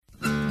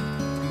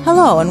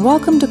Hello and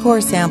welcome to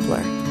Core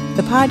Sampler,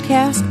 the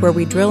podcast where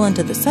we drill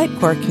into the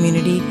Sitecore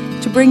community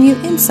to bring you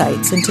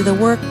insights into the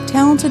work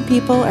talented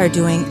people are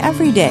doing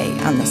every day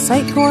on the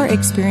Sitecore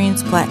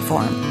Experience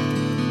platform.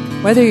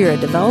 Whether you're a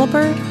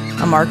developer,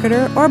 a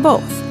marketer, or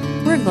both,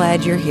 we're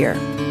glad you're here.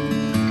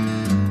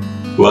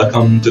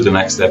 Welcome to the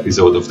next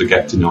episode of the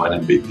Get to Know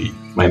an MVP.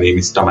 My name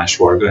is Tamás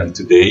Varga, and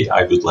today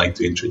I would like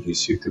to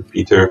introduce you to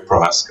Peter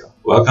Prohaska.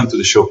 Welcome to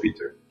the show,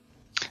 Peter.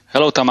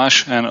 Hello,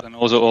 Tamás, and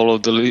also all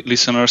of the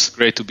listeners.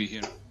 Great to be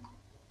here.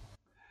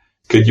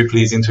 Could you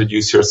please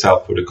introduce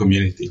yourself for the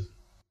community?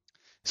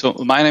 So,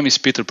 my name is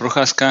Peter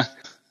Prohaska.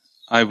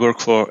 I work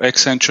for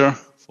Accenture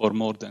for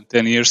more than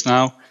 10 years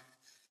now.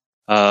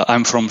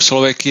 I'm from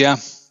Slovakia.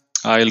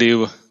 I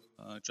live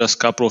just a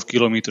couple of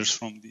kilometers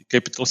from the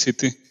capital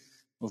city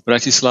of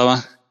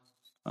Bratislava,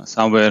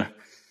 somewhere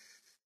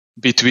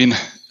between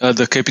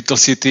the capital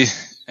city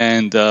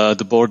and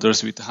the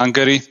borders with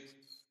Hungary.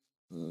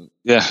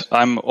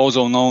 I'm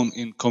also known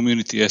in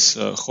community as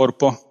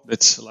Horpo.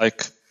 That's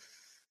like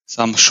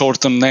some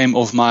shortened name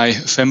of my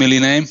family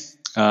name.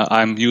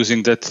 I'm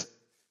using that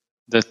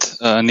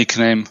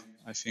nickname,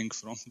 I think,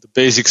 from the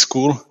basic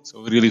school,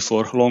 so really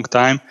for a long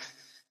time.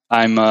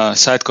 I'm a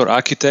Sitecore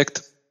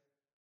architect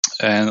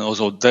and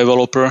also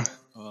developer,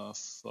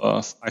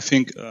 I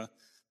think,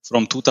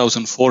 from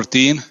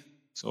 2014,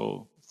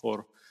 so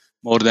for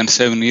more than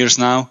 7 years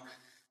now.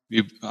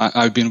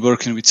 I've been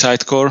working with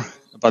Sitecore,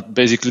 but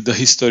basically the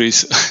history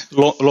is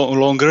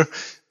longer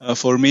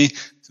for me.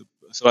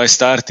 So I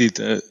started,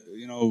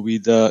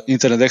 with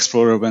Internet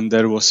Explorer when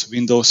there was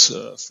Windows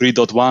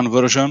 3.1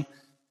 version,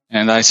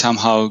 and I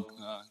somehow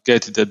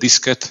get the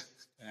diskette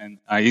and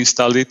I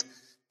installed it.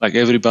 Like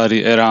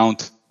everybody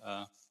around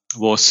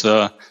was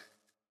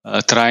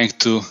trying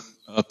to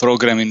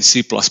program in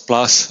C++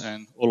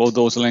 and all of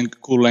those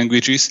cool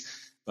languages,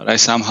 but I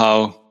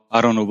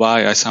don't know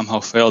why, I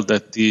somehow felt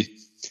that the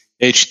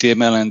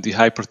HTML and the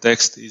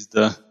hypertext is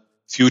the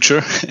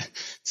future.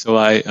 So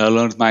I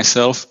learned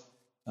myself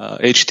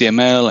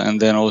HTML and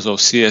then also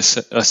CSS,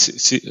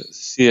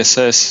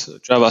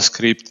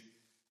 JavaScript,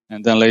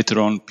 and then later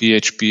on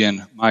PHP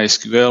and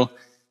MySQL.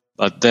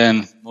 But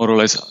then more or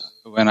less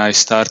when I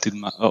started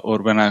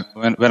when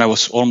I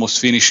was almost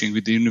finishing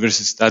with the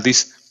university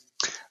studies,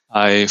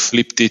 I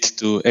flipped it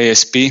to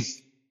ASP,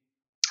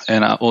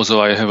 and also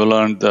I have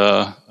learned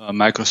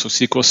Microsoft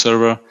SQL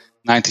Server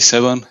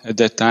 97 at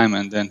that time,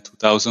 and then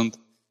 2000.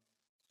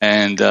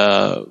 And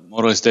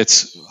more or less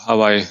that's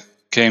how I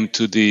came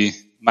to the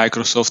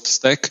Microsoft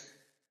stack.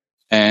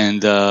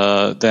 And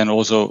then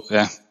also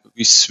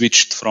we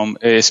switched from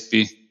ASP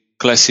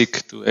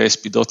Classic to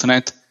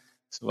ASP.NET.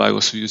 So I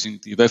was using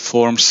the web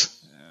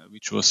forms,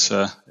 which was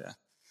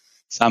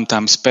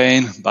sometimes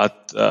pain,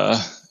 but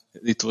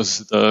it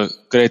was the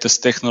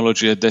greatest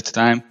technology at that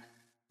time.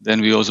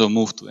 Then we also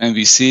moved to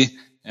MVC,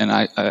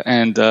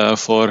 and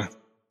for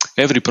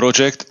every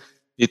project,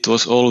 it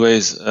was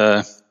always,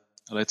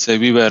 let's say,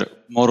 we were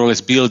more or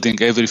less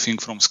building everything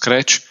from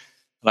scratch,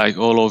 like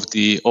all of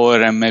the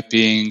ORM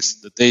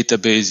mappings, the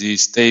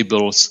databases,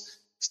 tables,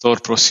 store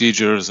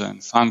procedures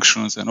and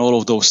functions and all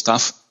of those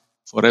stuff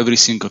for every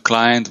single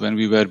client when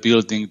we were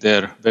building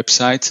their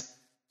website.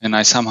 And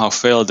I somehow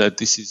felt that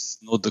this is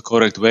not the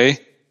correct way.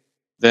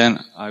 Then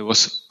I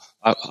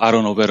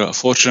don't know whether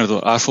fortunate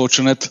or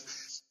unfortunate,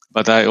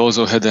 but I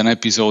also had an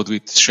episode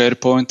with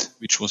SharePoint,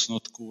 which was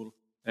not cool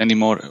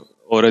anymore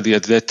already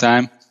at that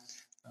time,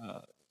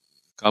 a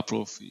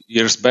couple of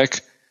years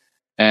back.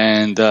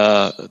 And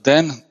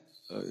then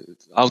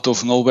out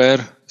of nowhere,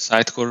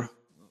 Sitecore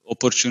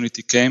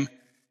opportunity came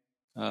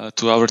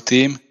to our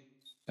team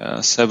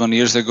 7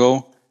 years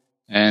ago,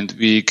 and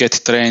we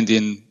get trained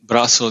in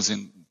Brussels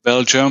in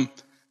Belgium.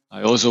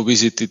 I also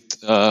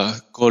visited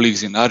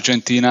colleagues in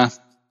Argentina.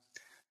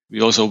 We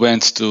also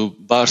went to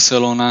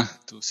Barcelona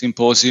to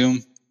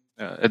Symposium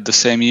at the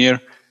same year,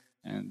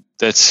 and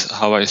that's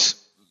how I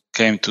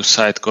came to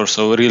Sitecore.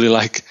 So really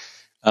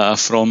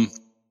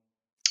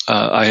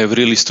I have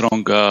really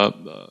strong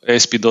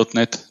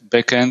ASP.NET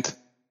backend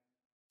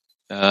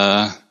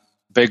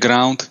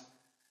background,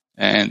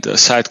 and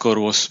Sitecore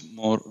was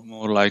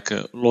more like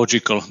a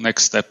logical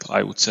next step,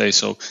 I would say.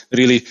 So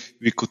really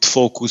we could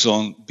focus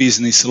on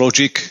business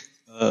logic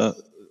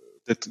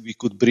that we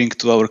could bring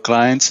to our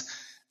clients,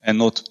 and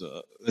not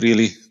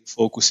really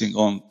focusing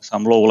on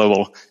some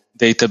low-level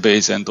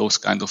database and those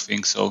kind of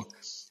things. So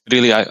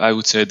really, I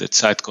would say that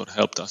Sitecore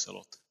helped us a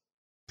lot.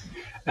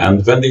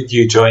 And when did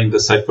you join the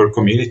Sitecore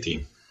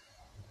community?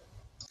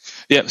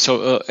 Yeah,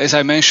 so as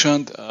I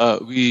mentioned,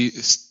 we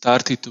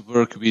started to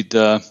work with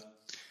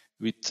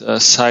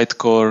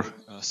Sitecore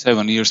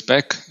 7 years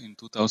back in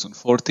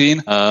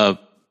 2014.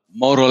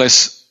 More or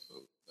less,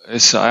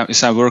 as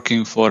I'm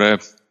working for a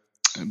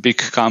big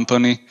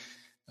company,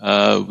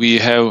 we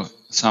have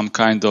some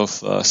kind of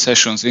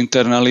sessions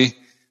internally,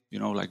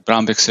 like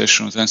Brambeck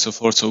sessions and so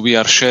forth. So we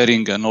are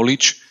sharing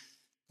knowledge,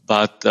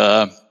 but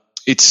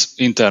it's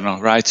internal,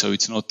 right? So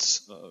it's not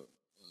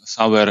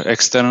somewhere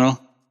external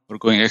or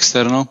going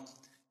external.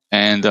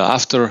 And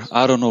after,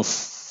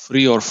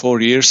 3 or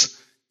 4 years,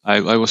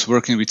 I was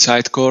working with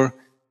Sitecore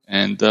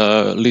and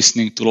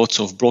listening to lots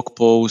of blog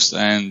posts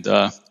and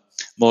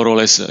more or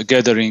less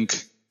gathering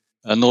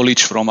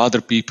knowledge from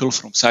other people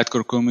from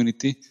Sitecore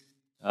community.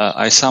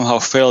 I somehow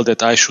felt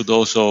that I should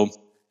also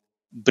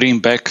bring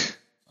back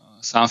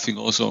something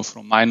also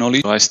from my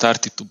knowledge. So I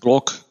started to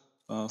blog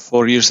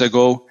 4 years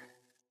ago.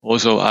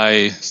 Also,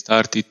 I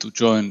started to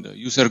join the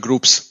user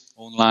groups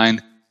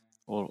online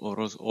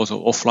or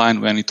also offline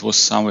when it was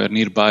somewhere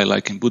nearby,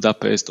 like in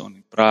Budapest or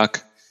in Prague.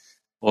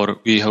 Or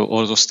we have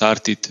also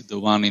started the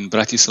one in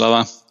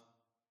Bratislava.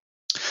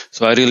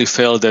 So I really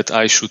felt that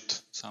I should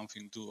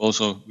something do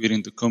also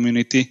within the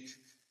community.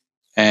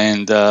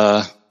 And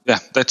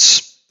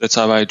that's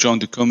how I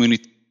joined the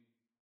community.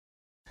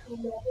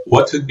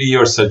 What would be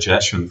your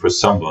suggestion for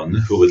someone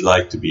who would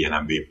like to be an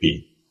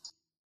MVP?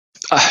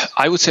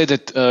 I would say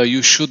that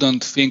you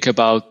shouldn't think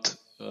about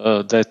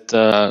that.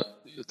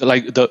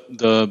 Like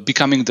the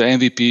becoming the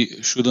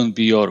MVP shouldn't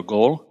be your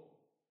goal.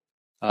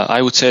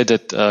 I would say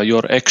that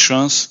your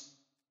actions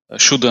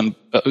shouldn't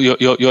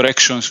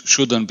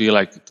be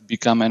like to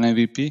become an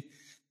MVP,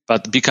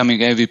 but becoming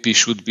MVP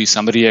should be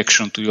some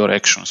reaction to your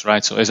actions,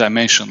 right? So as I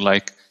mentioned,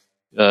 like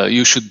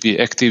you should be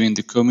active in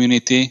the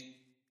community,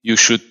 you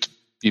should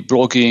be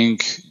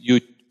blogging,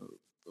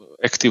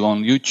 active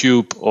on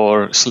YouTube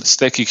or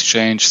Stack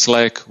Exchange,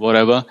 Slack,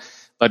 whatever,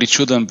 but it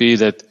shouldn't be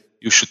that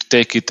you should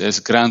take it as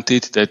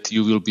granted that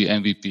you will be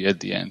MVP at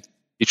the end.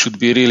 It should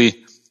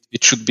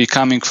be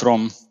coming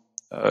from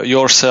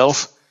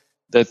yourself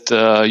that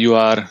you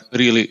are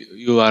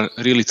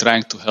really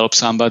trying to help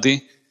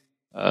somebody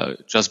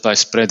just by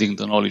spreading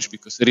the knowledge,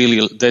 because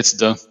really that's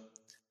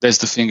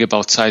the thing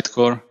about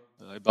Sitecore,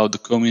 about the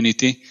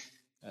community.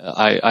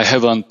 I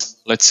haven't,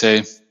 let's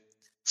say,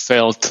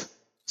 felt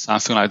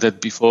something like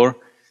that before,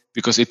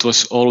 because it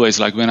was always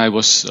like when I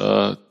was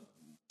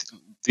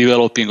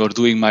developing or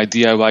doing my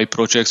DIY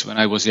projects when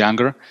I was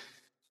younger,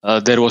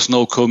 there was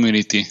no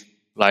community.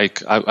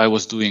 Like I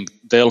was doing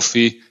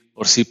Delphi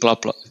or C++.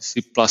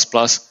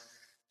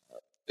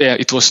 Yeah,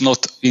 it was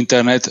not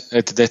internet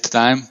at that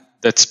time,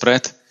 that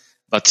spread,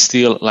 but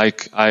still,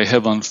 like I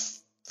haven't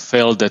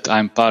felt that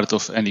I'm part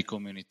of any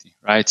community,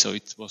 right? So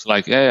it was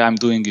like, yeah, I'm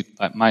doing it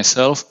by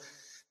myself,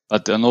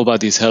 but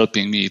nobody's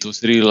helping me. It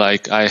was really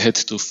like I had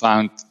to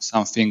find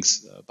some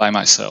things by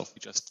myself.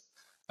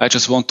 I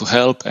just want to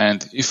help,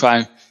 and if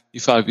I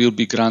will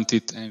be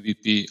granted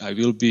MVP, I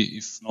will be.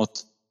 If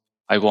not,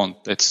 I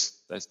won't. That's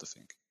the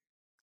thing.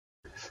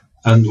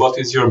 And what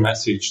is your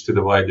message to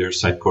the wider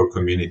Sitecore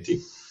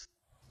community?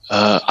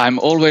 I'm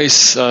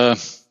always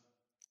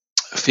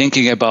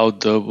thinking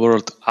about the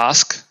word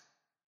ask,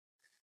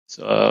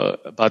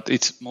 but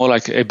it's more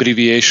like an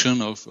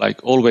abbreviation of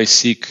like always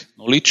seek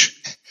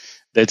knowledge.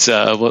 That's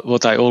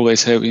what I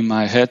always have in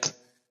my head,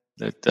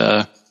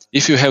 that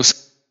if you have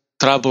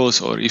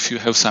troubles or if you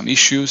have some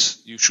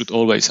issues, you should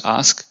always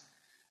ask.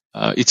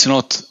 It's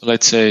not,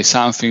 let's say,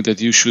 something that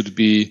you should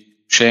be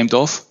ashamed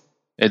of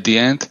at the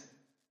end.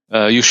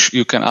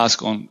 You can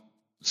ask on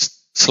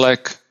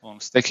Slack, on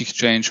Stack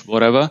Exchange,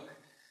 whatever,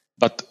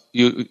 but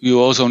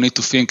you also need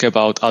to think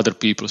about other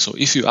people. So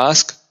if you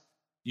ask,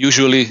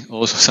 usually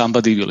also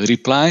somebody will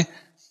reply.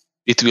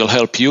 It will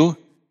help you.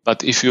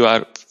 But if you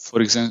are,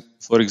 for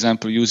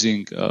example,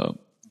 using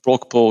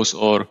blog posts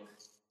or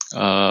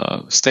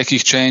Stack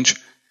Exchange,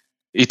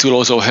 it will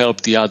also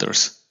help the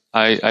others.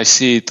 I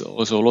see it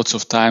also lots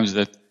of times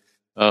that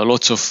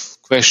lots of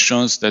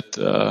questions that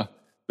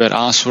were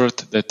answered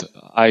that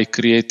I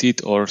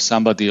created or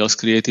somebody else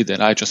created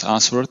and I just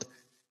answered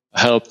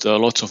helped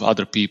lots of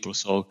other people.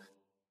 So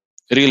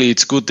really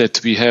it's good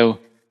that we have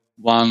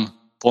one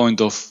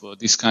point of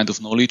this kind of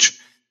knowledge,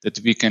 that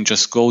we can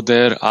just go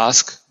there,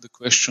 ask the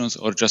questions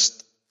or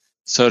just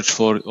search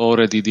for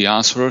already the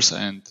answers.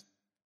 And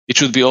it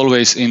should be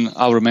always in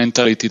our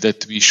mentality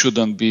that we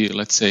shouldn't be,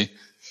 let's say,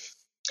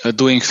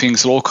 doing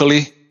things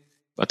locally,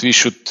 but we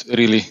should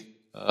really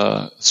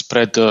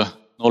spread the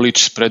knowledge,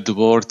 spread the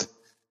word,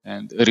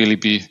 and really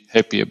be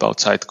happy about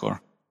Sitecore.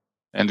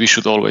 And we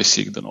should always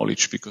seek the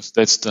knowledge, because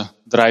that's the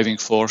driving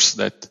force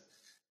that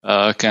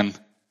can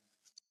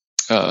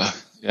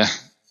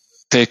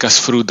take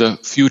us through the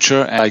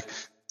future. And like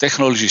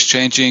technology is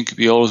changing,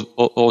 we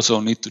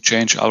also need to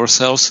change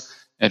ourselves,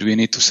 and we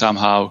need to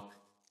somehow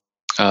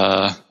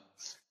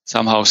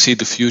see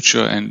the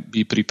future and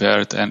be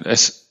prepared. And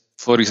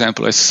for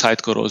example, as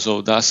Sitecore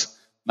also does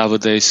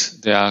nowadays,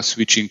 they are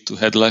switching to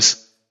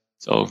headless.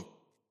 So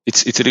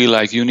it's really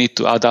like you need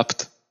to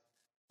adapt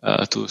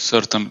to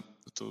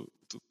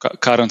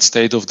current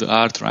state of the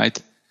art, right?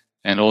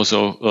 And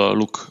also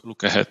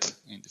look ahead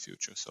in the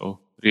future. So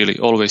really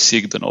always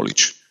seek the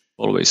knowledge,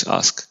 always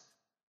ask.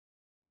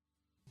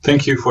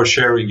 Thank you for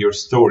sharing your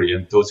story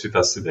and thoughts with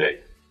us today.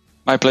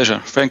 My pleasure.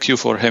 Thank you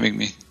for having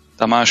me,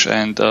 Tamás,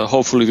 and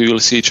hopefully we will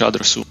see each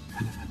other soon.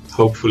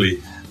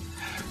 Hopefully.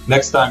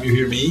 Next time you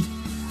hear me,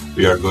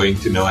 we are going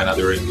to know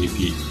another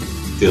MVP.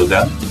 Till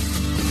then,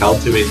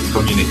 cultivate the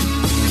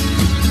community.